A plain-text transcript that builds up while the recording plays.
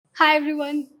Hi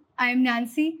everyone, I am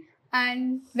Nancy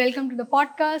and welcome to the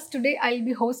podcast. Today I'll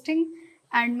be hosting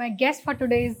and my guest for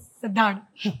today is Siddharth.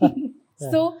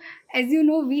 So, as you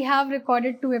know, we have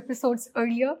recorded 2 episodes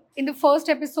earlier. In the first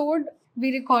episode,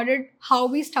 we recorded how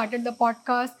we started the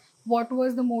podcast, what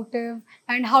was the motive,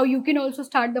 and how you can also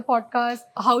start the podcast.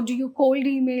 How do you cold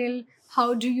email?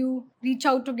 How do you reach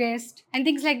out to guests and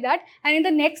things like that? And in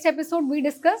the next episode, we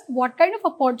discussed what kind of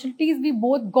opportunities we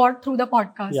both got through the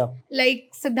podcast. Yeah. Like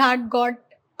Siddharth got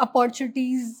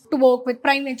opportunities to work with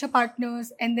Prime Venture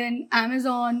Partners and then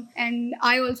Amazon. And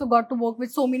I also got to work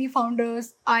with so many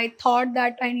founders. I thought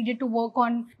that I needed to work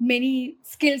on many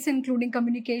skills, including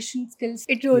communication skills.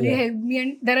 It really Yeah. helped me.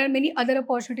 And there are many other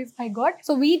opportunities I got.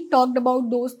 So we talked about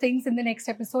those things in the next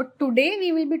episode. Today,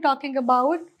 we will be talking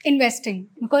about investing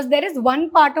because there is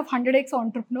one part of 100x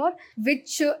Entrepreneur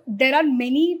which there are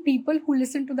many people who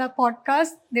listen to the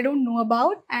podcast they don't know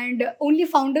about, and only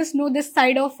founders know this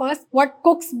side of us, what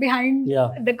cooks behind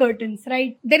the curtains,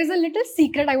 right? There is a little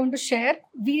secret I want to share.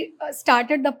 We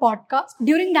started the podcast.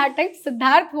 During that time,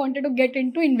 Siddharth wanted to get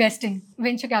into investing,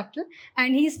 venture capital,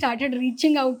 and he started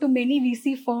reaching out to many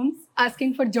VC firms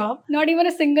asking for job. Not even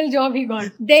a single job he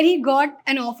got. Then he got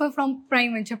an offer from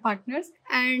Prime Venture Partners,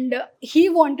 and he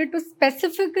wanted to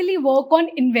specifically work on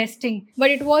investing, but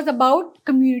it was about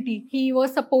community. He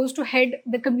was supposed to head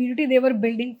the community they were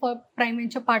building for Prime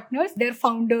Venture Partners, their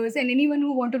founders, and anyone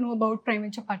who want to know about Prime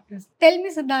Venture Partners. Tell me,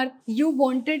 Siddharth, you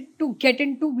wanted to get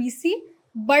into VC,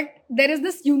 but there is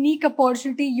this unique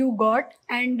opportunity you got,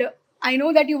 and I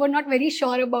know that you were not very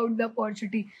sure about the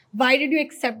opportunity. Why did you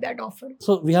accept that offer?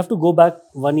 So we have to go back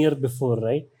 1 year before,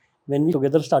 right? When we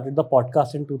together started the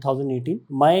podcast in 2018,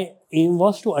 my aim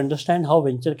was to understand how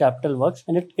venture capital works,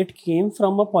 and it came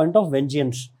from a point of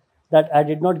vengeance that I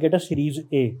did not get a Series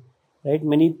A. Right?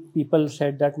 Many people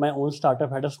said that my own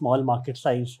startup had a small market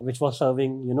size, which was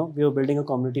serving, we were building a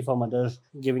community for mothers,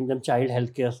 giving them child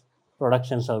healthcare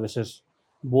products and services,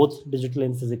 both digital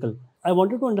and physical. I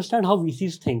wanted to understand how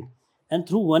VCs think. And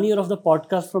through 1 year of the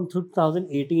podcast from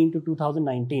 2018 to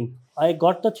 2019, I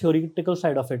got the theoretical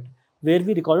side of it, where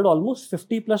we recorded almost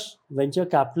 50 plus venture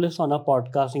capitalists on our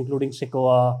podcast, including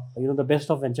Sequoia, the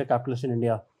best of venture capitalists in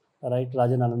India, right?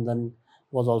 Rajan Anandan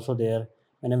was also there.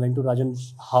 When I went to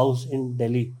Rajan's house in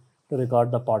Delhi to record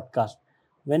the podcast,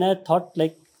 when I thought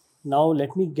now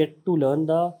let me get to learn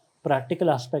the practical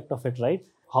aspect of it, right?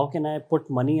 How can I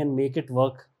put money and make it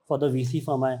work for the VC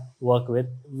firm I work with?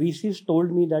 VCs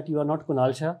told me that you are not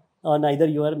Kunal Shah, neither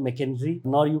you are McKinsey,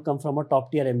 nor you come from a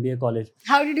top tier MBA college.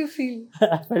 How did you feel?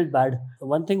 I felt bad.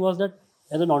 One thing was that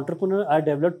as an entrepreneur, I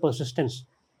developed persistence,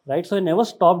 right? So I never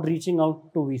stopped reaching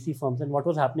out to VC firms. And what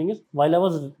was happening is while I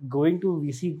was going to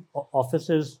VC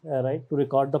offices, right, to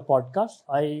record the podcast,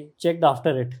 I checked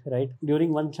after it, right?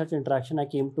 During one such interaction, I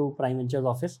came to Prime Ventures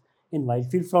office in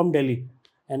Whitefield from Delhi.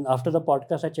 And after the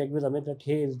podcast, I checked with Amit that,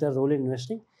 hey, is there a role in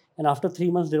investing? And after 3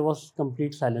 months, there was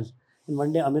complete silence. And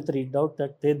one day, Amit reached out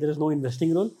that hey, there is no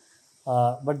investing role,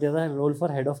 but there's a role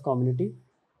for head of community,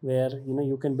 where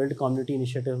you can build community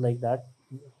initiatives like that,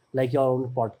 like your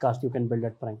own podcast you can build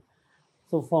at Prime.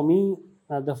 So for me,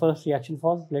 the first reaction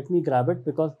was let me grab it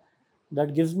because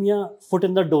that gives me a foot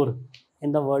in the door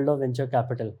in the world of venture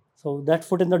capital. So that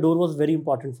foot in the door was very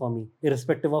important for me,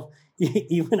 irrespective of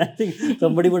even I think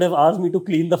somebody would have asked me to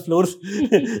clean the floors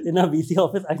in a VC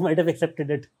office, I might have accepted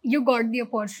it. You got the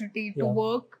opportunity to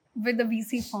work with the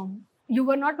VC firm. You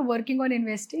were not working on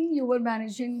investing, you were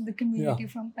managing the community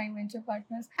from Prime Venture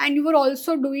Partners. And you were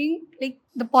also doing like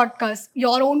the podcast,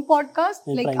 your own podcast,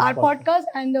 like Prime our podcast. podcast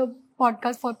and the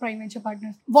podcast for Prime Venture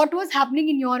Partners. What was happening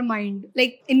in your mind?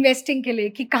 Like investing के लिए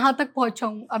कि कहाँ तक पहुँचा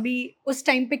हूँ अभी उस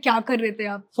time पे क्या कर रहे थे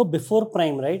आप? So before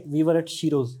Prime, right, we were at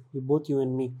Shiro's, both you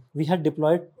and me. We had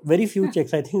deployed very few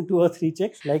checks, I think 2 or 3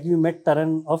 checks. Like we met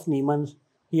Taran of Neemans.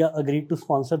 He agreed to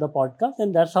sponsor the podcast,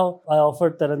 and that's how I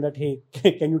offered Taran that, hey,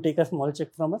 can you take a small check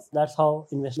from us? That's how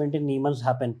investment in Neemans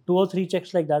happened. 2 or 3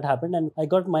 checks like that happened, and I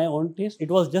got my own taste. It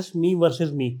was just me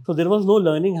versus me. So there was no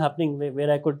learning happening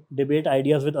where I could debate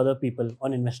ideas with other people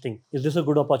on investing. Is this a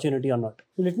good opportunity or not?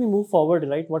 So let me move forward,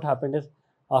 right? What happened is,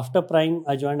 after Prime,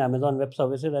 I joined Amazon Web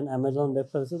Services, and Amazon Web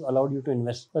Services allowed you to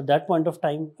invest. At that point of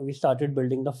time, we started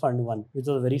building the fund one, which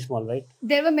was very small, right?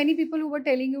 There were many people who were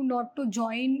telling you not to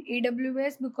join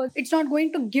AWS because it's not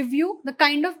going to give you the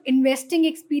kind of investing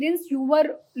experience you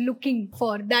were looking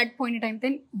for that point in time.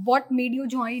 Then what made you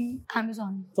join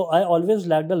Amazon? So I always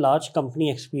lacked a large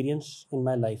company experience in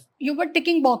my life. You were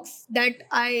ticking box that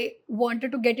I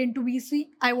wanted to get into VC.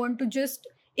 I want to just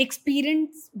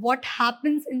experience what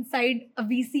happens inside a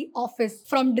VC office,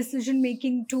 from decision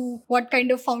making to what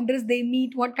kind of founders they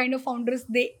meet, what kind of founders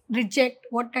they reject,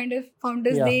 what kind of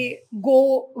founders Yeah. they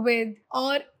go with,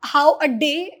 or how a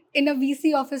day in a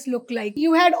VC office look like.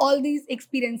 You had all these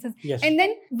experiences. Yes. And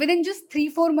then within just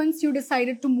 3-4 months, you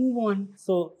decided to move on.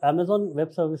 So Amazon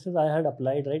Web Services, I had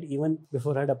applied, right? Even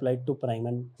before I had applied to Prime,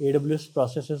 and AWS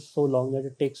process is so long that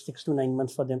it takes 6 to 9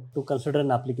 months for them to consider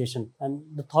an application. And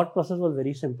the thought process was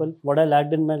very simple. What I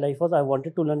lacked in my life was I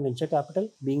wanted to learn venture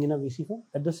capital, being in a VC firm.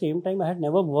 At the same time, I had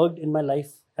never worked in my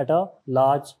life at a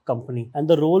large company. And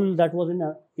the role that was in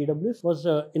AWS was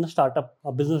in a startup,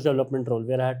 a business development role,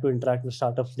 where I had to interact with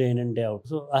startups day in and day out.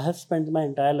 So I have spent my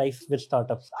entire life with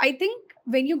startups. I think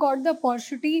when you got the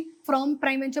opportunity from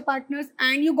Prime Venture Partners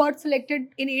and you got selected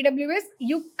in AWS,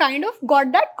 you kind of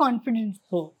got that confidence.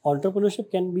 So entrepreneurship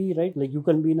can be, right, like you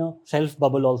can be in a self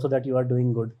bubble also that you are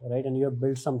doing good, right? And you have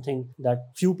built something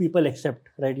that few people accept,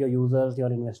 right? Your users,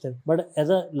 your investors. But as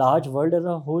a large world as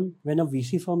a whole, when a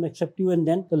VC firm accept you and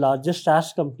then the largest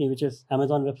SaaS company, which is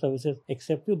Amazon Web Services,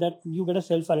 accept you, that you get a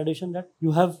self-validation that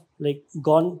you have like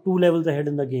gone 2 levels ahead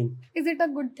in the game. Is it a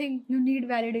good thing? You need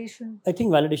validation. I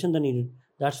think validation is needed.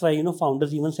 That's why,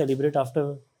 founders even celebrate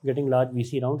after getting large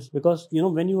VC rounds, because,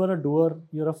 when you are a doer,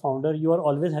 you're a founder, you are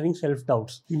always having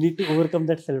self-doubts. You need to overcome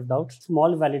that self-doubts.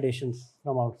 Small validations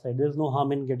from outside. There's no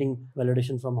harm in getting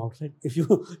validation from outside. If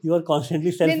you are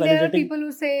constantly Then there are self-validating. people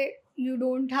who say you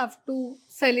don't have to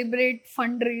celebrate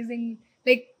fundraising.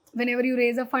 Like whenever you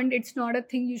raise a fund, it's not a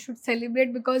thing you should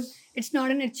celebrate because it's not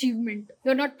an achievement.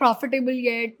 You're not profitable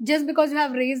yet. Just because you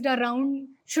have raised a round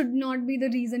should not be the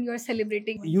reason you are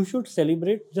celebrating. You should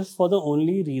celebrate just for the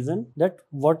only reason that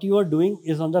what you are doing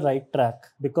is on the right track,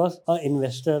 because an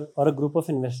investor or a group of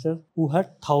investors who had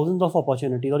thousands of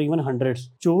opportunities or even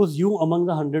hundreds chose you among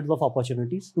the hundreds of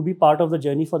opportunities to be part of the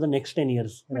journey for the next 10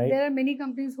 years, But right? there are many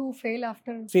companies who fail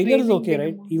after. Failure is raising okay, big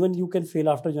right? amounts. Even you can fail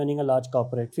after joining a large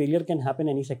corporate. Failure can happen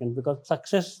any second, because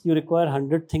success, you require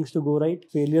 100 things to go right.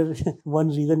 Failure, one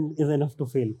reason is enough to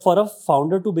fail. For a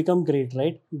founder to become great,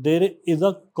 right, there is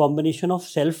a combination of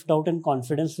self-doubt and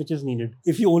confidence which is needed.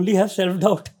 If you only have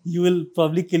self-doubt, you will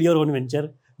probably kill your own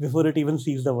venture before it even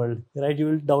sees the world, right? You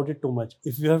will doubt it too much.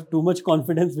 If you have too much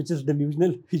confidence, which is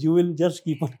delusional, you will just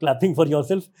keep on clapping for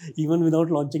yourself even without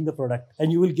launching the product.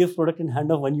 And you will give product in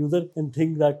hand of one user and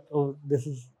think that, oh, this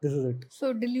is it.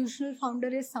 So delusional founder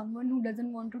is someone who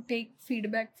doesn't want to take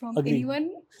feedback from Agree.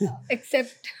 anyone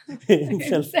except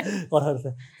himself or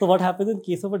herself. So what happens in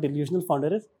case of a delusional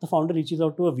founder is the founder reaches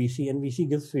out to a VC and VC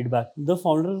gives feedback. The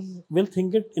founder will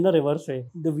think it in a reverse way.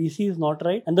 The VC is not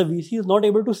right and the VC is not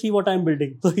able to see what I'm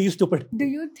building. So he's stupid. Do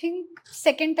you think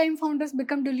second time founders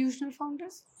become delusional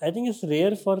founders? I think it's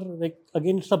rare for,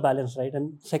 again, it's a balance, right?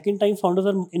 And second time founders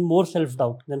are in more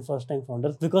self-doubt than first time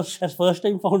founders, because as first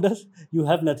time founders, you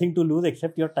have nothing to lose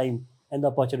except your time and the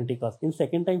opportunity cost. In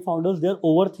second time founders, they're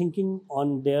overthinking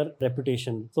on their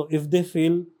reputation. So if they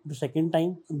fail the second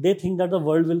time, they think that the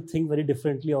world will think very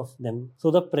differently of them.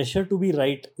 So the pressure to be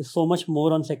right is so much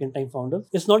more on second time founders.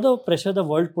 It's not the pressure the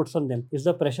world puts on them, it's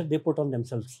the pressure they put on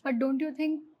themselves. But don't you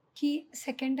think कि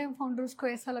second time founders को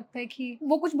ऐसा लगता है कि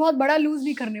वो कुछ बहुत बड़ा लूज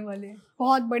नहीं करने वाले हैं,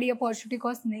 बहुत बड़ी अपॉर्चुनिटी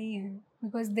कॉस्ट नहीं है,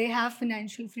 because they have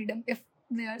financial freedom if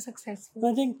they are successful?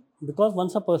 I think because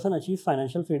once a person achieves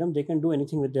financial freedom, they can do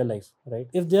anything with their life, right?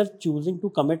 If they're choosing to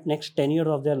commit next 10 years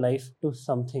of their life to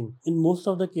something, in most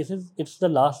of the cases, it's the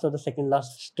last or the second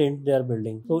last stint they are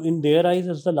building. So in their eyes,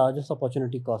 it's the largest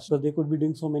opportunity cost. So they could be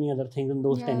doing so many other things in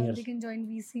those 10 years. They can join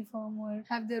VC firm or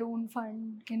have their own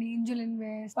fund, can angel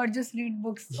invest, or just read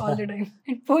books all the time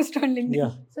and post on LinkedIn.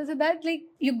 Yeah. So that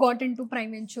you got into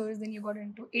Prime Ventures, then you got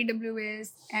into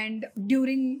AWS, and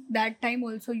during that time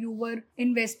also you were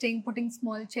investing, putting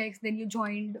small checks, then you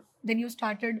joined, then you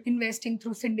started investing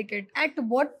through syndicate. At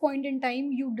what point in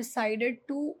time you decided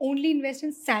to only invest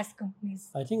in SaaS companies?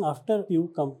 I think after a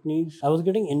few companies, I was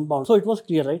getting inbound. So it was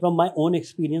clear, right? From my own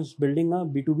experience building a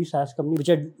B2B SaaS company, which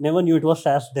I never knew it was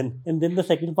SaaS then. And then the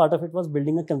second part of it was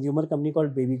building a consumer company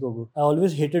called Baby Gogo. I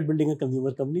always hated building a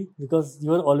consumer company because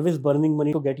you were always burning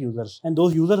money to get users. And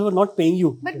those users were not paying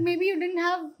you. But maybe you didn't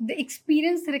have the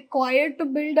experience required to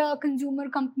build a consumer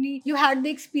company. You had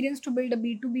the experience to build a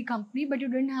B2B company, but you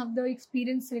didn't have have the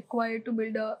experience required to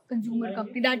build a consumer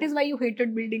company. That is why you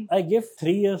hated building. I gave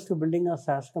 3 years to building a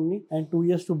SaaS company and 2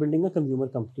 years to building a consumer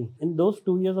company. In those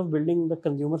 2 years of building the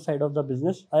consumer side of the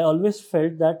business, I always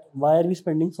felt that why are we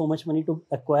spending so much money to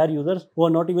acquire users who are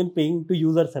not even paying to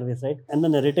use our service, right? And the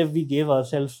narrative we gave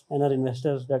ourselves and our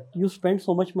investors that you spend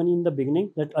so much money in the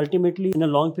beginning that ultimately in a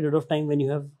long period of time when you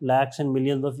have lakhs and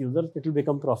millions of users, it will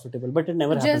become profitable. But it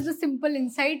never Just happens. the simple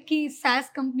insight कि SaaS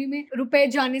company में रुपए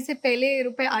जाने से पहले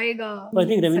रुपए आएगा. So I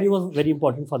think revenue was very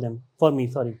important for them, for me,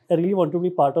 sorry. I really want to be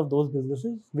part of those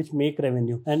businesses which make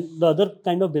revenue. And the other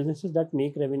kind of businesses that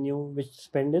make revenue, which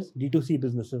spend is D2C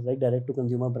businesses, like direct to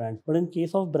consumer brands. But in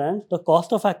case of brands, the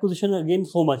cost of acquisition again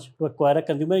so much to acquire a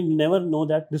consumer. You never know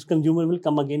that this consumer will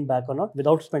come again back or not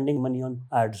without spending money on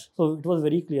ads. So it was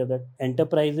very clear that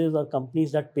enterprises or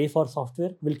companies that pay for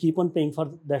software will keep on paying for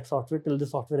that software till the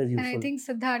software is useful. And I think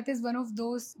Siddharth is one of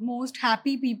those most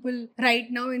happy people right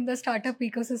now in the startup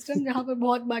ecosystem जहाँ पर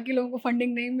बहुत बाकी लोगों को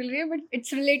funding नहीं मिल रही है, but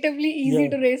it's relatively easy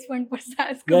to raise fund for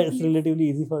SaaS companies. Yeah, it's relatively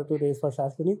easy to raise for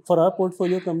SaaS companies. For our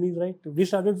portfolio companies, right, we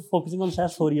started focusing on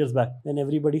SaaS 4 years back when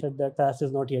everybody said that SaaS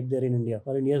is not yet there in India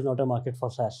or India is not a market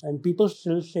for SaaS. And people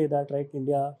still say that, right,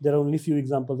 India, there are only few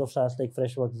examples of SaaS like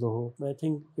Freshworks, Zoho. But I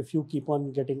think if you keep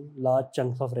on getting large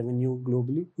chunks of revenue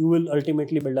globally, you will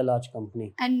ultimately build a large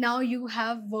company. And now you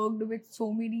have worked with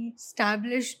so many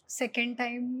established second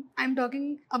time. I'm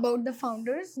talking about the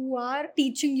founders who are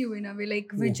teaching you in a way, like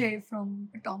Vijay from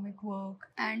Atomic Work.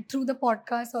 And through the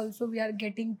podcast also, we are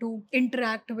getting to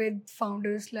interact with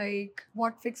founders like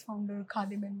Whatfix founder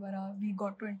Khadim Envara. We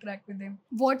got to interact with them.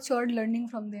 What's your learning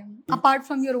from them? Apart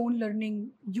from your own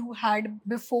learning you had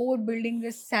before building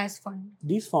this SaaS fund.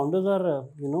 These founders are,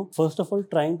 first of all,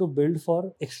 trying to build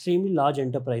for extremely large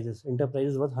enterprises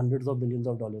worth hundreds of billions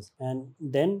of dollars. And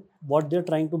then what they're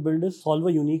trying to build is solve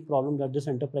a unique problem that this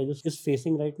enterprise is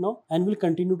facing right now and will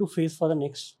continue to face for the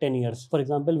next 10 years. For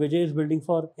example, Vijay is building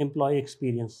for employee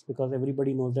experience because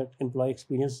everybody knows that employee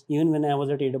experience, even when I was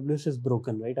at AWS, is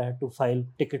broken, right? I had to file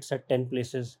tickets at 10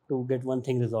 places to get one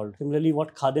thing resolved. Similarly,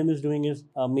 what Khadim is doing is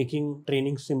making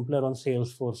training simpler on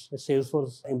Salesforce.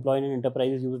 Salesforce employee and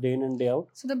enterprises use day in and day out.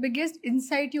 So the biggest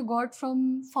insight you got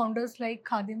from founders like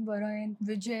Khadim Vara and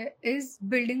Vijay is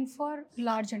building for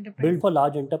large enterprises. Build for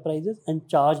large enterprises and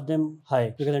charge them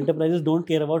high because enterprises don't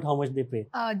care about how much they pay.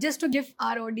 Just to give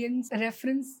our audience a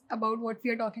reference about what we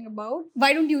are talking about,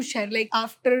 why don't you share, like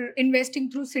after investing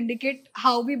through Syndicate,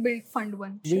 how we built Fund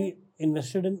 1? We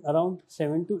invested in around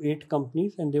 7 to 8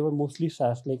 companies and they were mostly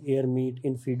SaaS like Airmeet,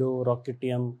 Infido,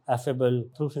 Rocketium, Affable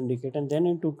through Syndicate. And then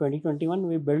into 2021,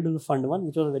 we built the Fund 1,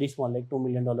 which was a very small, like $2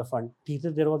 million fund.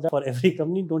 Thesis there was that for every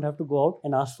company, don't have to go out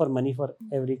and ask for money for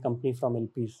every company from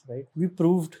LPs, right? We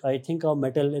proved, I think, our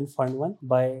mettle in Fund 1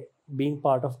 by being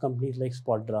part of companies like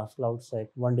SpotDraft, CloudSec,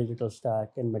 One Digital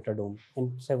Stack, and Metadome,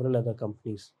 and several other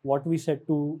companies. What we said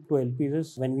to LPs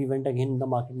is when we went again in the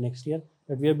market next year,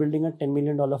 that we are building a $10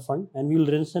 million fund and we will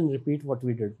rinse and repeat what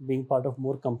we did, being part of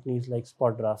more companies like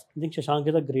SpotDraft. I think Shashank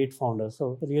is a great founder,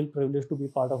 so it's a real privilege to be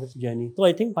part of his journey. So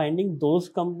I think finding those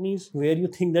companies where you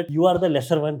think that you are the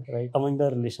lesser one, right, among the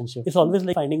relationship. It's always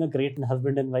like finding a great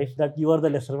husband and wife that you are the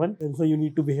lesser one and so you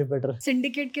need to behave better.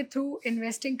 Syndicate के through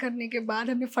investing करने के बाद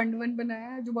हमने Fund 1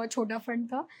 बनाया जो बहुत छोटा fund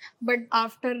था. But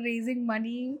after raising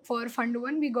money for Fund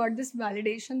 1, we got this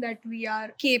validation that we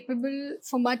are capable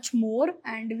for much more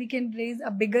and we can raise a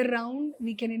bigger round.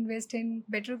 We can invest in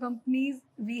better companies.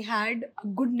 We had a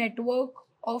good network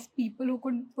of people who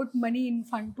could put money in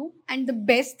Fund 2. And the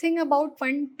best thing about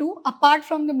Fund 2, apart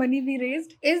from the money we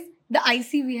raised, is the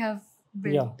IC we have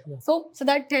built. Yeah. So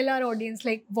that tell our audience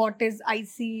like what is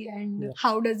IC and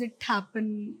how does it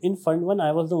happen? In Fund 1,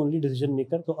 I was the only decision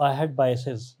maker. So I had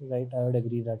biases, right? I would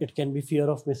agree that it can be fear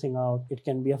of missing out. It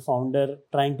can be a founder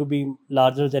trying to be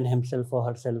larger than himself or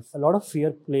herself. A lot of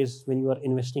fear plays when you are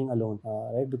investing alone,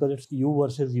 right? Because it's you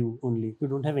versus you only. You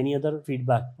don't have any other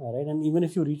feedback, right? And even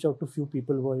if you reach out to few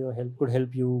people who could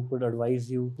help you, could advise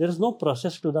you, there is no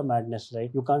process to the madness, right?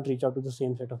 You can't reach out to the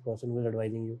same set of person who is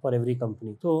advising you for every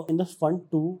company. So in this Fund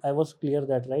 2, I was clear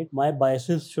that, right, my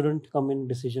biases shouldn't come in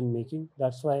decision making.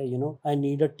 That's why, I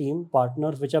need a team,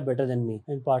 partners which are better than me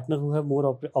and partners who have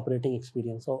more operating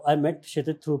experience. So I met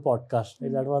Kshitij through podcast.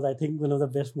 Right? That was, I think, one of the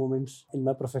best moments in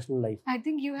my professional life. I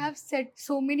think you have set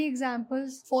so many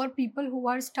examples for people who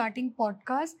are starting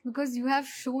podcasts because you have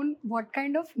shown what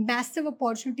kind of massive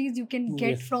opportunities you can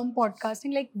get from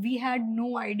podcasting. Like we had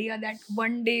no idea that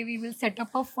one day we will set up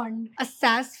a fund, a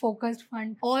SaaS focused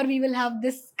fund, or we will have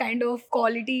this kind of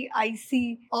quality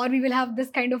IC, or we will have this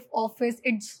kind of office.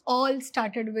 It's all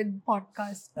started with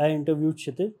podcast. I interviewed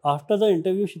Kshitij. After the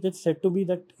interview, Kshitij said to me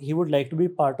that he would like to be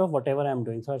part of whatever I'm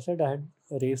doing. So I said I had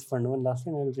raise fund 1 last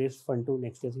year and I'll raise fund 2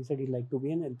 next year. So he said he'd like to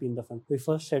be an LP in the fund. We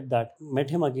first said that, met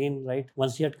him again, right?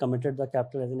 Once he had committed the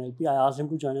capital as an LP, I asked him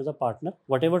to join as a partner,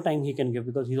 whatever time he can give,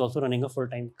 because he's also running a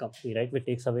full-time company, right? Which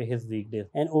takes away his weekdays.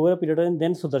 And over a period of time,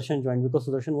 then Sudarshan joined, because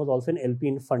Sudarshan was also an LP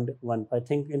in fund 1. I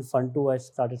think in fund 2, I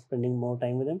started spending more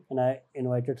time with him and I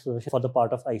invited Sudarshan for the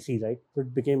part of IC, right? So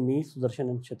it became me, Sudarshan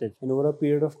and Kshitij. And over a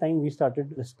period of time, we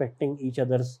started respecting each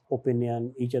other's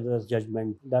opinion, each other's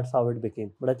judgment. That's how it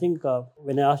became. But I think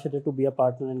when I asked Kshitij to be a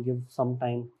partner and give some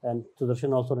time, and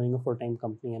Sudarshan also running a full-time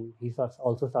company, and he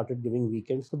also started giving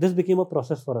weekends. So this became a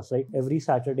process for us, right? Every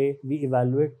Saturday, we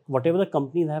evaluate whatever the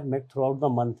companies I have met throughout the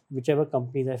month, whichever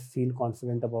companies I feel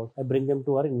confident about, I bring them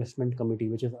to our investment committee,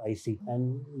 which is IC.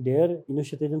 And there,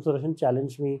 Kshitij and Sudarshan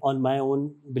challenged me on my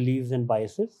own beliefs and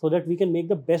biases so that we can make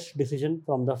the best decision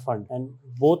from the fund. And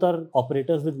both are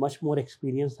operators with much more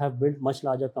experience, have built much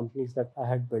larger companies that I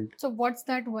had built. So what's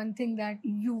that one thing that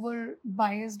you were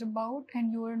biased about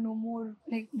and you are no more,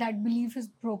 like, that belief is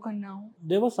broken now?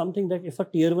 There was something that if a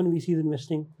tier 1 VC is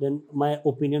investing, then my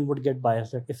opinion would get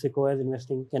biased. That if Sequoia is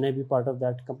investing, can I be part of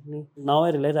that company? Now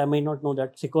I realize I may not know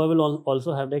that Sequoia will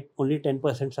also have like only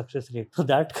 10% success rate. So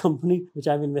that company which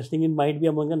I'm investing in might be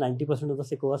among the 90% of the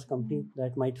Sequoia's company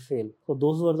that might fail. So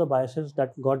those were the biases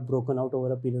that got broken out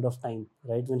over a period of time,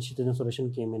 right? When Kshitij and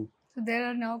Sudarshan came in. So there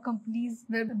are now companies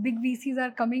where big VCs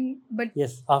are coming, but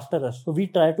yes, after us. So we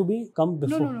try to come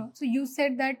before. No. So you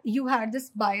said that you had this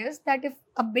bias that if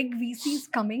a big VC is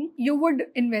coming, you would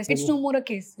invest. It's no more a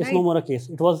case. It's right? no more a case.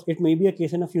 It may be a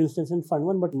case in a few instances in fund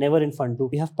 1, but never in fund 2.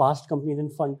 We have past companies in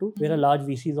fund 2 where a large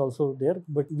VC is also there,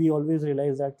 but we always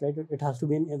realize that, right, it has to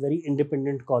be a very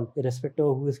independent call, irrespective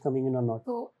of who is coming in or not.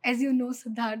 So as you know,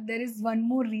 Siddharth, there is one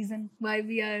more reason why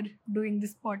we are doing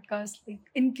this podcast, like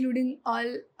including all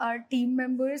our team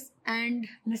members and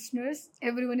listeners.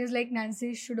 Everyone is like,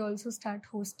 Nancy should also start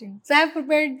hosting. So I have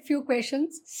prepared few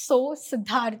questions. So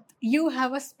Siddharth, you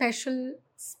have a special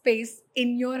space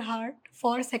in your heart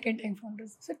for second-time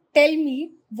founders. So tell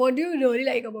me, what do you really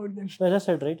like about them? So as I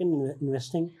said, right, in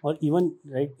investing or even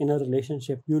right in a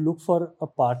relationship, you look for a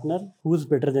partner who is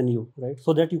better than you, right?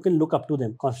 So that you can look up to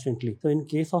them constantly. So in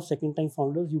case of second-time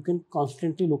founders, you can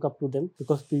constantly look up to them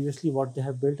because previously what they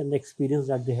have built and the experience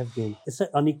that they have gained. It's an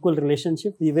unequal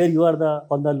relationship where you are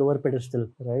on the lower pedestal,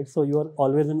 right? So you are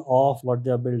always in awe of what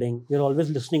they are building. You're always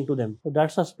listening to them. So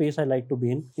that's a space I like to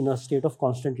be in a state of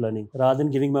constant learning, rather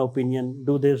than giving my opinion,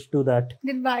 do this, do that.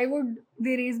 Then why would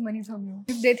they raise money from you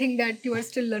if they think that you are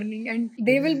still learning and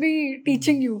they will be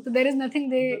teaching you? So there is nothing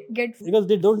they get. Because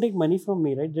they don't take money from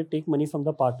me, right? They take money from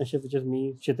the partnership, which is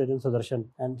me, Kshitij and Sudarshan.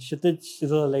 And Kshitij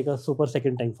is like a super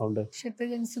second-time founder.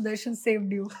 Kshitij and Sudarshan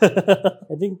saved you.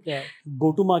 I think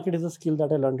go-to-market is a skill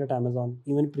that I learned at Amazon.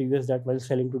 Even previous that, while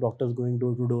selling to doctors, going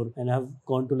door to door, and I've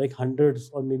gone to like hundreds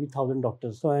or maybe 1,000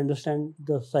 doctors. So I understand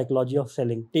the psychology of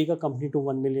selling. Take a company to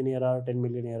 1 million ARR, 10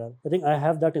 million ARR. I think I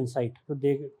have that insight. So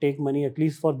they take money at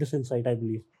least for this insight, I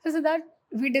believe. So that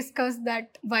we discussed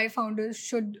that why founders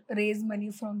should raise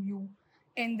money from you.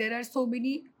 And there are so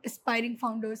many aspiring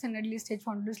founders and early stage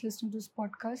founders listening to this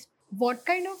podcast. What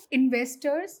kind of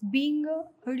investors, being an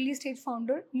early stage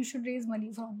founder, you should raise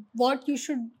money from? What you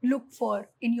should look for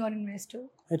in your investor?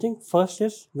 I think first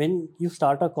is when you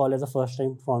start a call as a first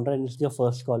time founder and it's your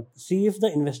first call, see if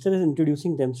the investor is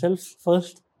introducing themselves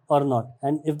first or not.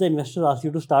 And if the investor asks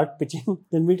you to start pitching,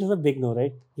 then it is a big no,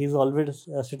 right? He's always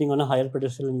sitting on a higher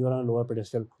pedestal and you are on a lower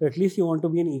pedestal. So at least you want to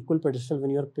be an equal pedestal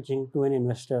when you are pitching to an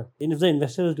investor. And if the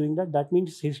investor is doing that, that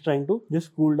means he's trying to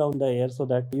just cool down the air so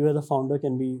that you as a founder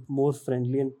can be more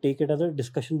friendly and take it as a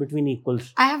discussion between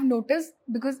equals. I have noticed,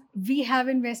 because we have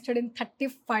invested in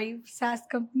 35 SaaS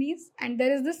companies, and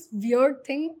there is this weird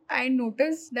thing I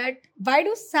noticed, that why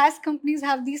do SaaS companies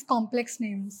have these complex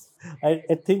names? I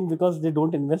think because they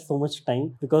don't invest so much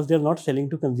time, because they're not selling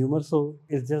to consumers. So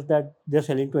it's just that they're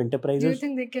selling to enterprises. Do you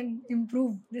think they can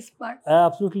improve this part? I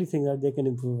absolutely think that they can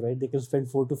improve, right? They can spend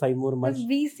 4 to 5 more months.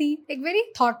 We see like very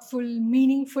thoughtful,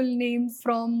 meaningful names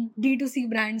from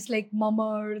D2C brands like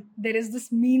Mamaearth. There is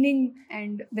this meaning,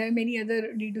 and there are many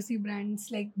other D2C brands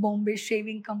like Bombay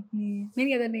Shaving Company,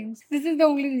 many other names. This is the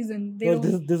only reason.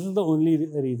 This is the only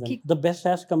reason. The best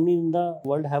SaaS company in the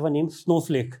world have a name,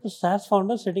 Snowflake. The SaaS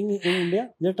founders sitting in India,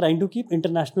 they're trying to keep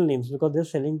international names because they're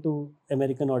selling to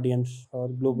American audience or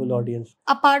global audience.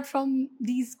 Apart from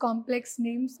these complex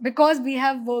names, because we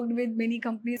have worked with many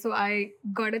companies, so I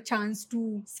got a chance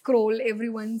to scroll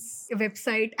everyone's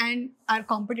website and our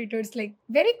competitors, like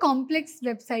very complex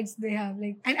websites they have.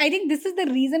 Like, and I think this is the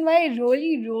reason why I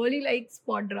really like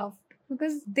SpotDraft.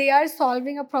 because they are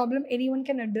solving a problem anyone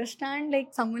can understand, like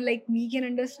someone like me can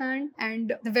understand.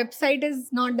 And the website is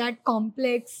not that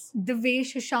complex. The way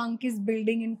Shashank is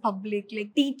building in public,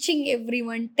 like teaching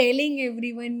everyone, telling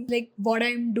everyone like what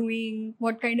I'm doing,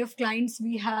 what kind of clients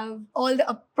we have, all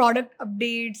the product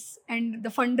updates and the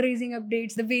fundraising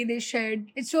updates, the way they shared.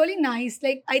 It's really nice.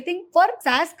 Like, I think for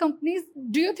SaaS companies,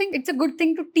 do you think it's a good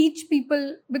thing to teach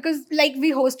people? Because like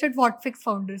we hosted WhatFix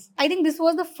founders. I think this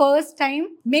was the first time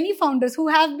many founders who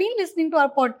have been listening to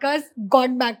our podcast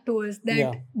got back to us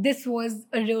that this was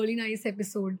a really nice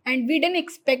episode. And we didn't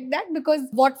expect that because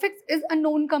WhatFix is a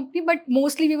known company, but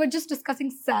mostly we were just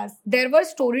discussing SaaS. There was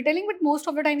storytelling, but most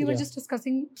of the time we were just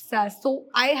discussing SaaS. So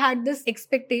I had this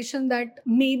expectation that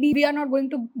maybe we are not going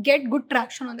to get good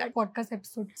traction on that podcast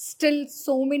episode. Still,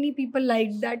 so many people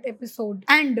liked that episode.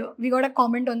 And we got a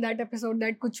comment on that episode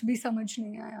that kuch bhi samajh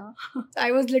nahi aaya.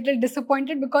 I was little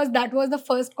disappointed because that was the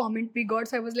first comment we got.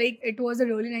 So I was like, it was a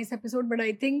really nice episode, but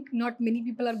I think not many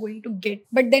people are going to get.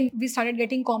 But then we started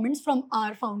getting comments from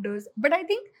our founders. But I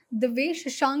think the way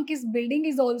Shashank is building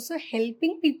is also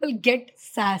helping people get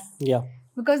SaaS. Yeah.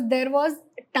 Because there was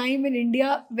a time in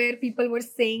India where people were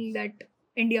saying that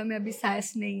India mein abhi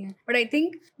SaaS nahi hai. But I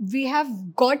think we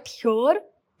have got here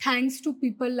thanks to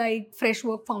people like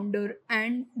Freshwork founder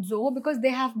and Zoho, because they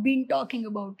have been talking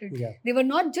about it. Yeah. They were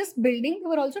not just building, they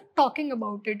were also talking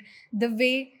about it. The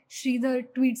way Sridhar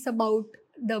tweets about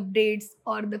the updates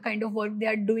or the kind of work they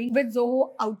are doing with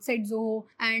Zoho, outside Zoho,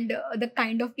 and the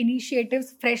kind of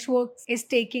initiatives Freshworks is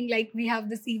taking. Like we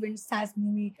have this event, SaaS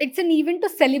Bhumi. It's an event to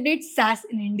celebrate SaaS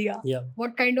in India. Yeah.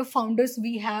 What kind of founders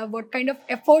we have, what kind of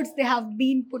efforts they have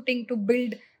been putting to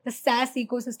build the SaaS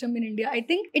ecosystem in India. I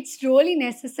think it's really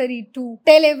necessary to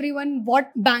tell everyone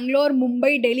what Bangalore,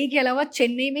 Mumbai, Delhi के अलावा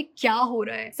चेन्नई में क्या हो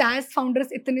रहा है. SaaS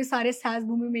founders इतने सारे SaaS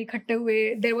भूमि में इकट्ठे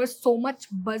हुए. There was so much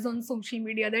buzz on social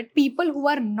media that people who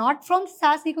are not from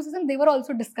SaaS ecosystem, they were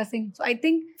also discussing. So I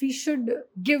think we should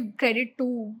give credit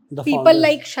to The people founders.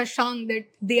 like Shashank that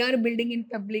they are building in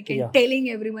public and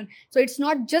telling everyone. So it's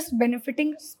not just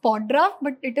benefiting SpotDraft,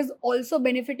 but it is also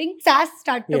benefiting SaaS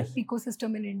startup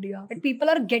ecosystem in India. That people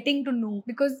are getting to know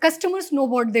because customers know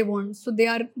what they want, so they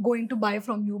are going to buy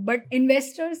from you. But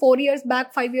investors 4 years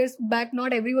back, 5 years back,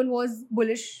 not everyone was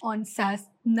bullish on SaaS.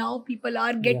 Now people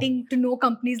are getting to know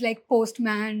companies like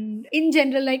Postman. In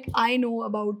general, like I know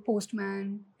about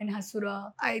Postman and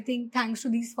Hasura. I think thanks to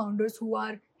these founders who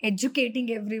are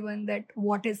educating everyone that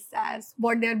what is SaaS,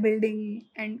 what they are building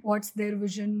and what's their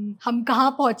vision. हम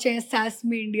कहाँ पहुँचे हैं SaaS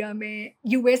में India में,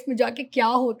 US में जाके क्या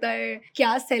होता है,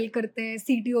 क्या sell करते हैं,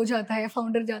 CTO जाता है,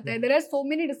 founder जाता है. There are so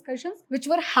many discussions which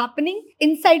were happening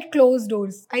inside closed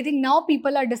doors. I think now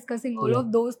people are discussing all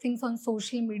of those things on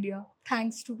social media.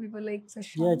 Thanks to people like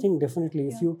Shashank. Yeah, I think definitely.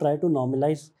 If you try to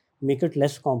normalize, make it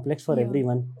less complex for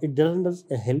everyone, it doesn't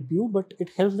just help you, but it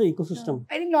helps the ecosystem.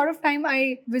 I think a lot of time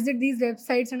I visit these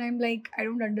websites and I'm like, I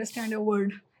don't understand a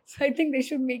word. So I think they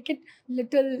should make it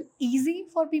little easy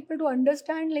for people to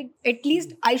understand. Like at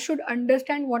least I should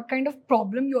understand what kind of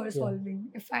problem you are solving.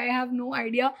 If I have no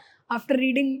idea after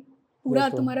reading पूरा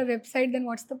तुम्हारा website, then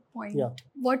what's the point?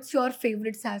 What's your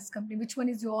favorite SaaS company? Which one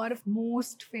is your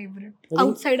most favorite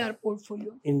outside our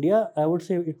portfolio? India, I would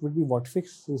say it would be WhatFix,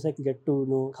 since I get to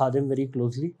know Khadim very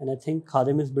closely. And I think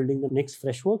Khadim is building the next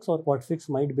Freshworks, or WhatFix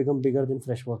might become bigger than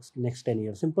Freshworks next 10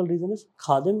 years. Simple reason is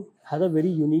Khadim has a very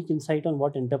unique insight on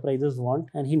what enterprises want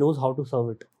and he knows how to serve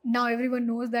it. Now everyone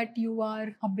knows that you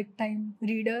are a big time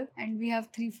reader and we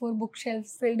have 3-4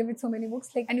 bookshelves filled with so many books.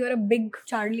 Like, and you are a big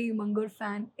Charlie Munger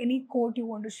fan. Any quote you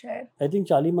want to share? I think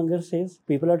Charlie Munger says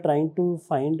people are trying to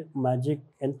find magic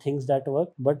and things that work,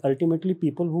 but ultimately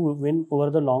people who win over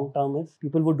the long term is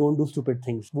people who don't do stupid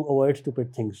things, who avoid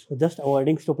stupid things. So just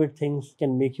avoiding stupid things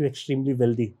can make you extremely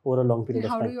wealthy over a long period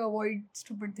of time. How do you avoid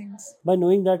stupid things? By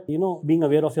knowing that, being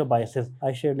aware of your biases.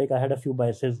 I shared I had a few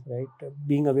biases, right?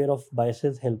 Being aware of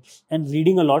biases helps. And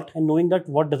reading a lot and knowing that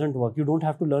what doesn't work. You don't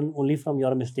have to learn only from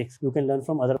your mistakes. You can learn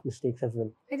from other mistakes as well.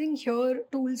 I think here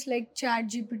tools like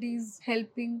ChatGPT is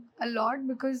helping a lot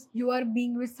because you are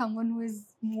being with someone who is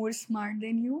more smart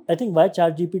than you. I think why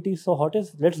ChatGPT is so hot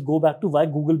is, let's go back to why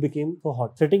Google became so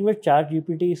hot. Sitting with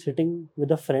ChatGPT is sitting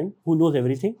with a friend who knows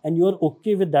everything and you are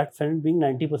okay with that friend being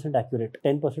 90% accurate.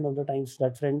 10% of the times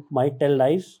that friend might tell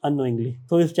lies unknowingly.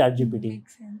 So is ChatGPT.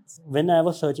 Makes sense. When I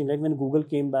was searching, when Google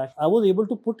came back, I was able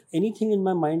to put anything in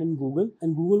my mind in Google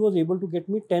and Google was able to get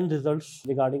me 10 results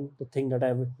regarding the thing that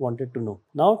I wanted to know.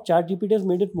 Now ChatGPT has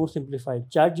made it more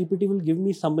simplified. ChatGPT ChatGPT will give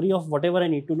me summary of whatever I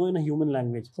need to know in a human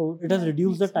language. So it has Yeah,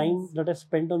 reduced the makes time sense. that I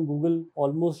spent on Google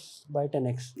almost by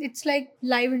 10x. It's like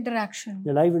live interaction.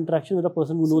 The live interaction with a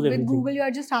person who So knows with everything. Google, you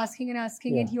are just asking and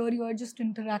asking, and Yeah. here you are just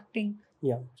interacting.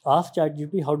 Yeah. Ask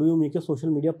ChatGPT, how do you make your social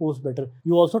media post better?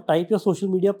 You also type your social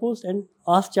media post and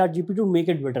ask ChatGPT to make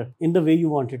it better in the way you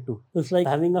want it to. So it's like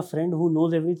having a friend who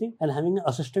knows everything and having an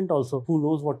assistant also who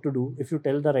knows what to do if you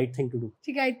tell the right thing to do.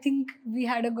 I think we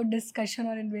had a good discussion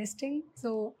on investing.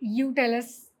 So you tell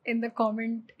us in the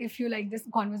comment if you like this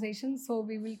conversation. So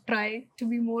we will try to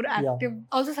be more Yeah. active.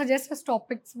 Also suggest us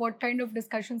topics, what kind of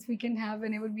discussions we can have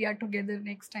whenever we are together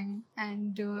next time.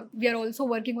 And we are also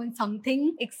working on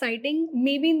something exciting.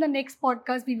 Maybe in the next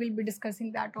podcast we will be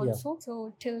discussing that Yeah. also.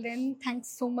 So till then, thanks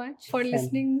so much for Thank-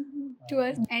 listening to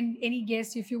us. And any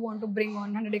guests if you want to bring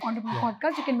on 100 Entrepreneur Yeah.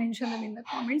 podcast, you can mention them in the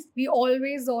comments. We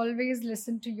always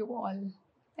listen to you all.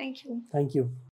 Thank you. Thank you.